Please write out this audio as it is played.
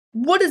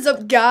What is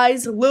up,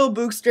 guys?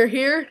 LittleBoogster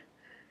here,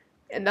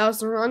 and that was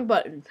the wrong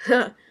button.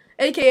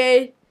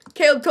 AKA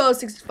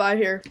Caleb1265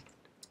 here,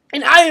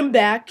 and I am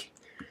back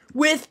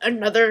with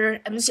another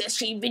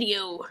MCSG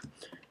video.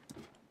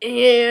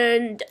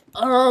 And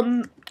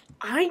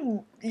I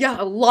got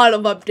a lot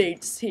of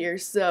updates here.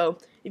 So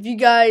if you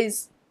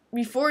guys,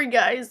 before you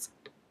guys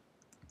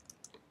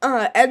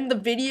end the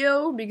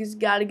video because you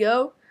gotta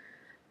go,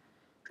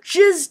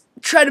 just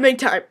try to make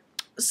time.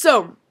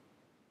 So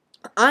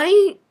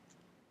I'm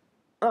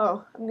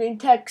getting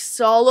texts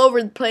all over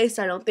the place.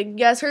 I don't think you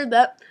guys heard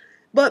that.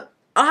 But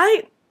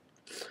I'm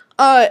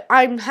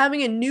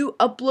having a new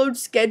upload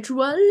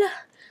schedule.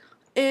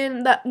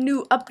 And that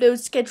new upload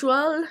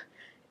schedule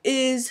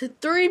is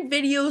 3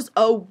 videos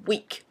a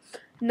week.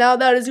 Now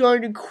that is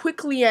going to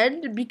quickly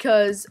end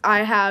because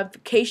I have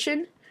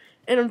vacation.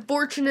 And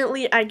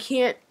unfortunately, I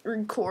can't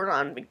record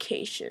on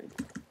vacation.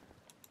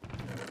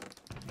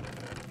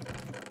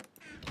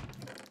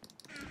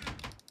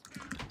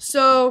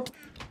 So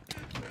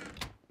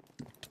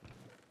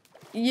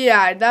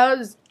yeah,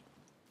 that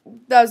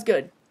was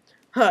good.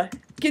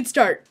 Good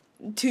start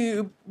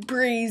to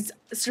Breeze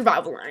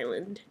Survival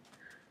Island.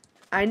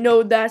 I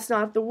know that's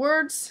not the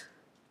words,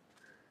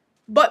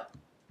 but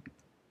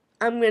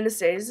I'm gonna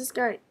say, is this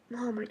guy?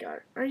 Oh my god,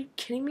 are you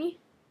kidding me?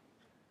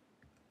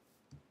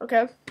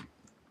 Okay.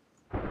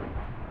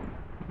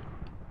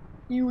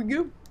 Here we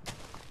go.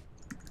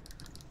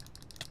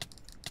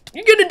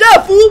 You're gonna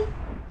die, fool!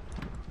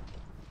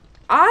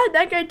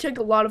 That guy took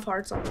a lot of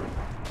hearts on me.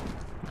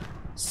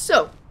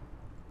 So,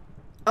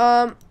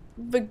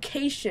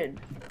 vacation.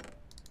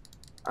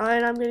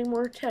 And I'm getting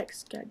more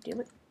text. God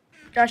damn it.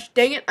 Gosh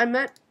dang it, I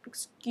meant,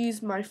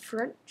 excuse my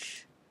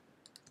French.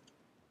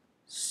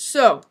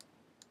 So,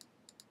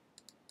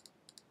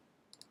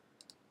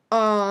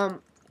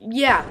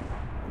 yeah.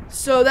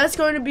 So that's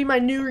going to be my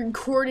new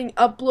recording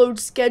upload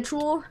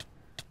schedule.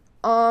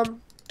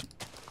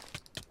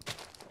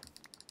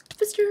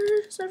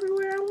 Visitors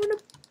everywhere, I want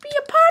to be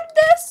a part of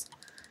this.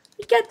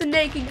 We got the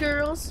naked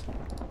girls.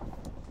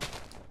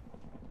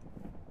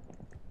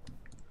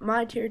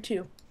 My tier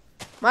 2.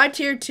 My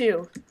tier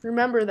 2.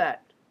 Remember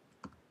that.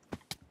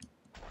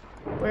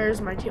 Where's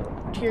my tier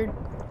 3?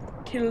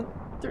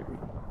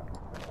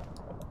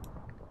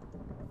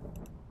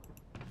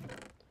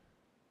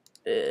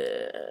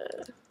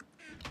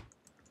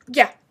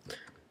 Yeah.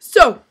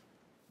 So,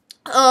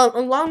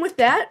 along with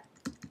that,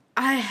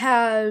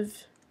 I'm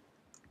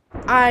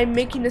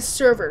making a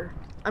server.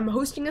 I'm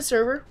hosting a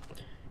server.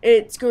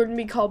 It's going to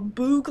be called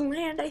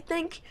Boogland, I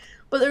think.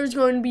 But there's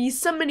going to be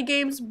some mini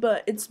games,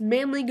 but it's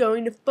mainly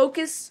going to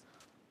focus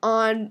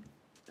on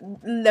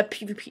the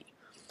PvP.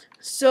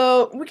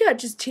 So we got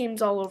just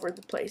teams all over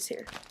the place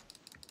here.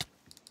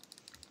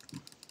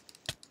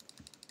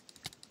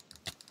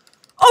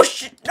 Oh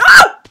shit! No!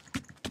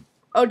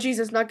 Oh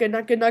Jesus! Not good!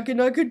 Not good! Not good!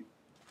 Not good!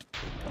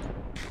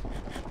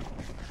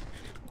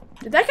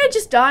 Did that guy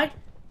just die?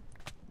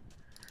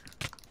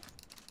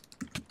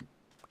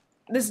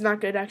 This is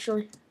not good,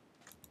 actually.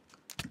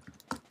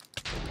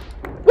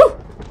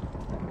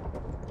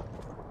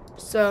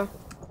 So,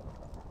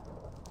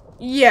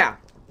 yeah,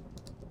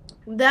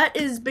 that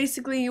is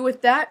basically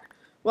with that.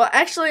 Well,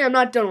 actually, I'm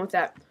not done with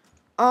that.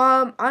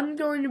 It's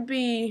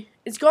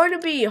going to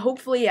be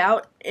hopefully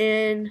out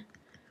in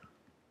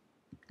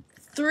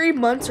 3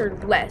 months or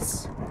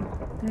less.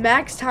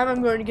 Max time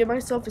I'm going to give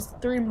myself is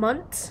 3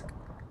 months,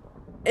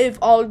 if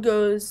all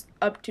goes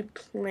up to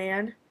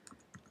plan.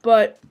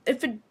 But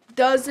if it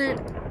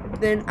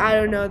doesn't, then I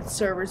don't know, the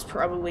server's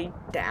probably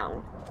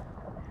down.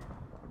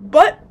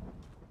 But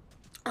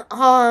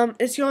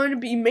it's going to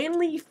be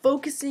mainly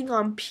focusing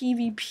on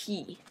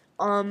PvP.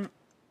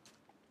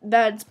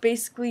 That's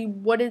basically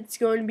what it's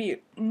going to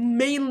be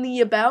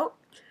mainly about.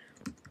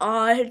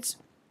 It's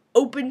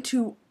open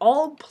to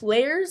all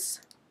players.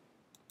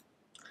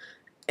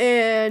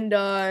 And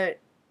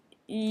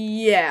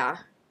yeah.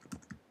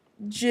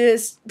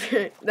 Just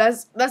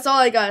that's all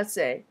I gotta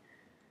say.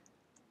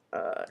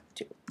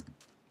 2.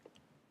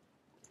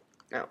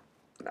 No,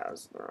 that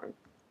was wrong.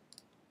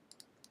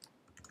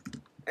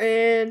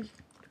 And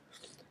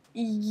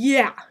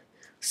yeah,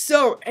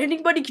 so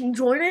anybody can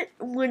join it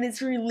when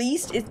it's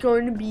released. It's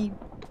going to be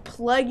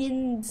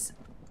plugins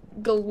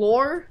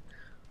galore.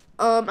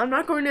 I'm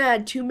not going to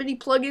add too many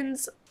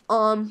plugins.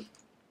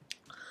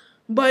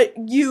 But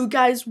you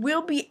guys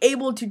will be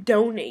able to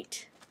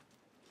donate.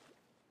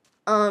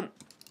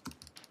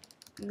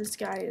 This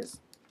guy is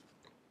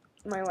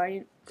my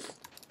lagging.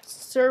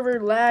 Server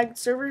lagged.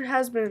 Server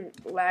has been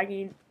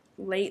lagging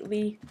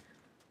lately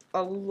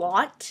a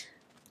lot.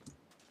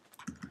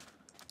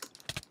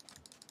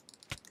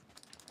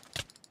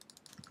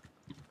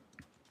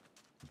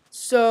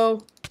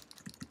 So,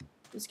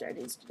 this guy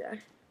needs to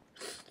die.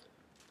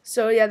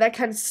 So, yeah, that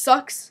kind of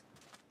sucks.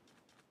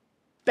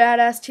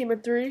 Badass team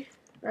of 3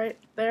 right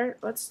there.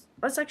 Let's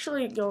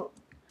actually go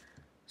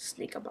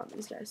sneak up on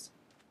these guys.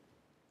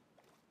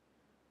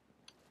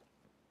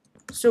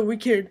 So we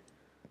can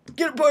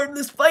get a part of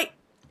this fight.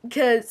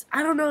 Because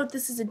I don't know if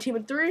this is a team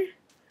of 3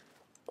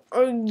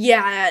 Oh,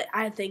 yeah,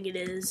 I think it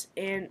is.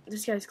 And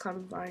this guy's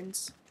climbing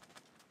vines.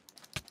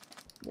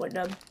 What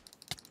dub?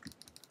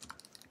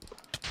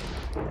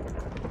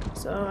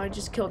 So I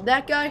just killed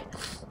that guy.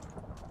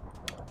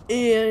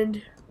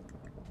 And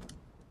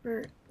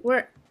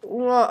where?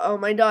 Whoa, oh,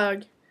 my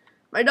dog.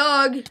 My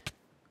dog.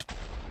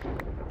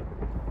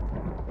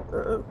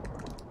 Uh-oh.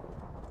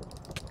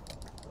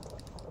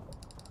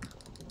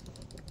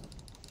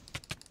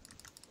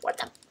 What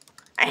the?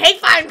 I hate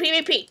flying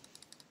PvP.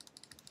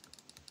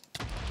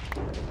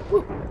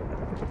 Woo.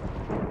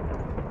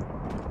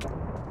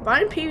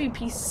 Flying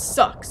PvP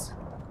sucks.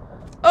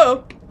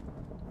 Oh.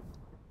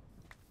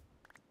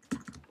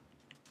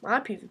 My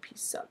PvP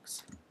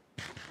sucks.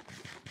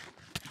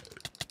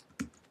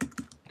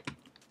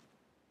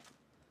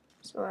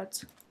 So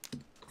that's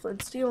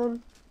flint steel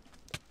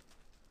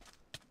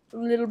a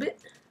little bit.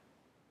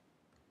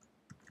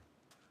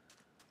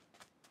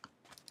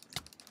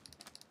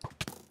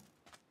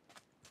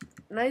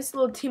 Nice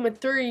little team of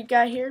 3 you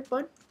got here,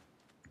 bud.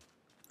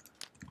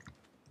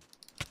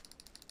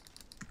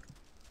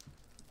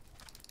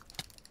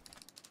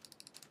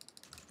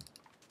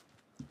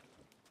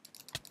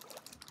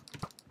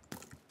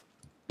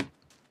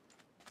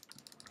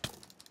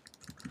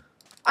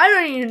 I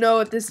don't even know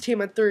what this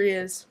team of 3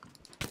 is.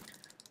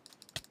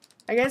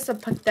 I guess a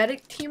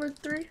pathetic team of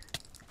 3?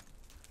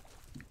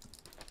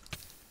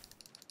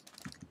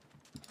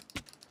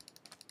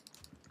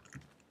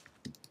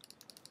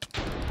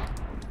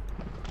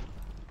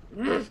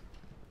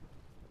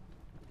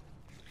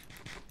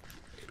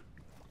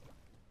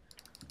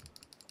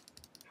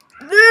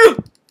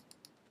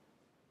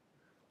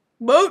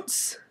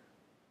 Boats.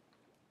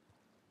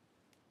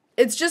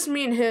 It's just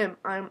me and him.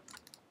 I'm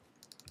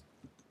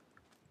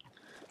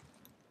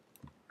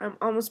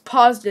almost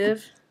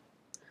positive.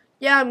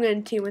 Yeah, I'm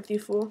gonna team with you,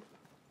 fool.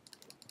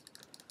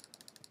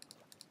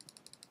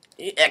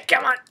 Yeah,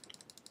 come on.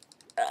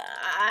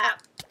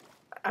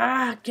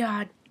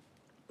 God.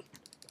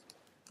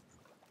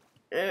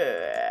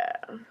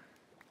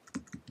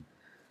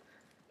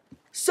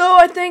 So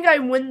I think I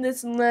win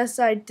this unless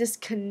I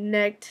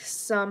disconnect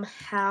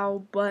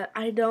somehow, but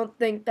I don't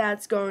think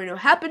that's going to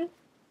happen.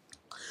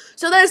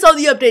 So that's all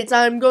the updates.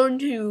 I'm going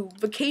to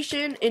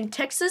vacation in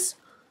Texas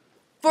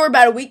for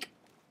about a week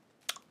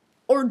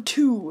or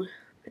 2.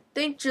 I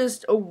think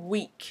just a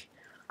week.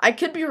 I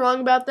could be wrong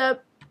about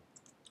that,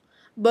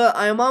 but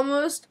I'm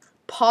almost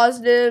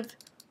positive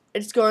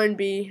it's going to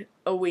be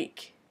a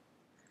week.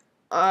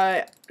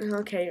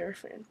 Okay, you're a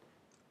fan.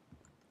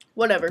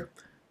 Whatever.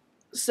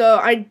 So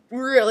I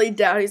really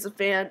doubt he's a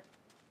fan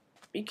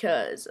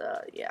because,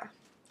 yeah.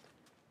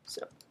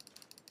 So,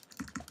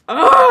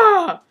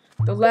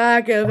 the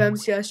lag of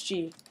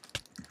MCSG,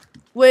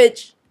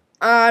 which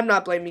I'm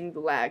not blaming the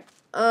lag.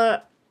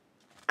 I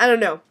don't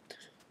know,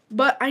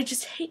 but I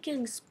just hate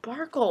getting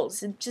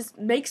sparkles. It just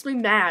makes me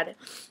mad.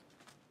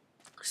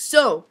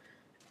 So,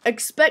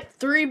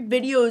 expect 3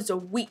 videos a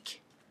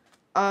week.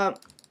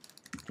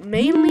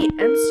 Mainly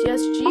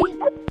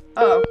MCSG.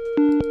 Oh,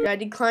 gotta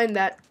decline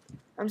that.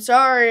 I'm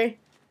sorry.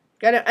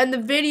 Gotta end the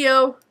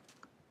video.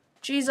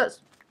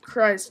 Jesus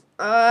Christ.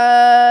 Do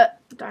I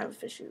have a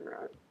fishing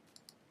rod?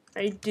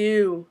 I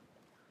do.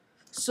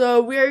 So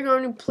we are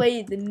going to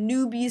play the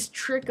newbie's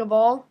trick of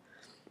all.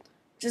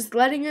 Just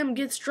letting him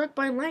get struck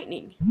by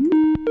lightning.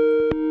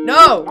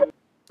 No!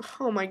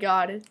 Oh my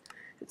god.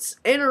 It's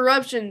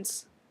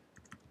interruptions.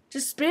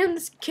 Just spam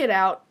this kid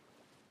out.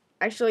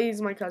 Actually,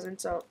 he's my cousin,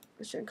 so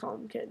I shouldn't call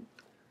him kid.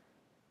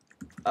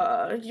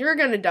 You're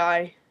gonna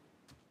die.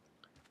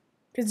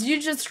 Cause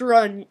you just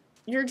run.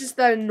 You're just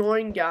that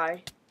annoying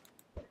guy.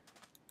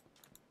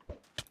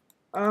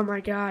 Oh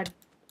my god.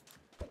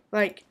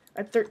 Like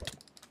a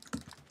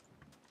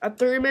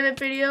 3-minute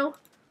video,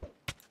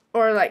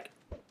 or like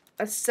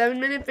a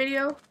 7-minute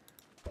video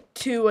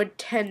to a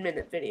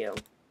 10-minute video.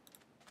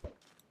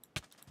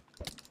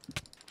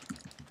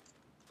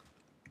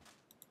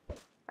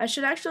 I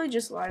should actually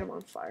just light him on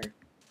fire.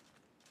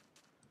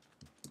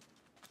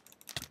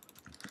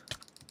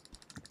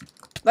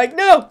 Like,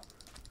 no!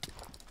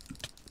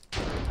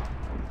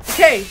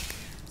 Okay,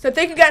 so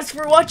thank you guys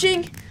for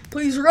watching.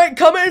 Please rate,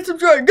 comment, and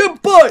subscribe.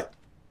 Goodbye!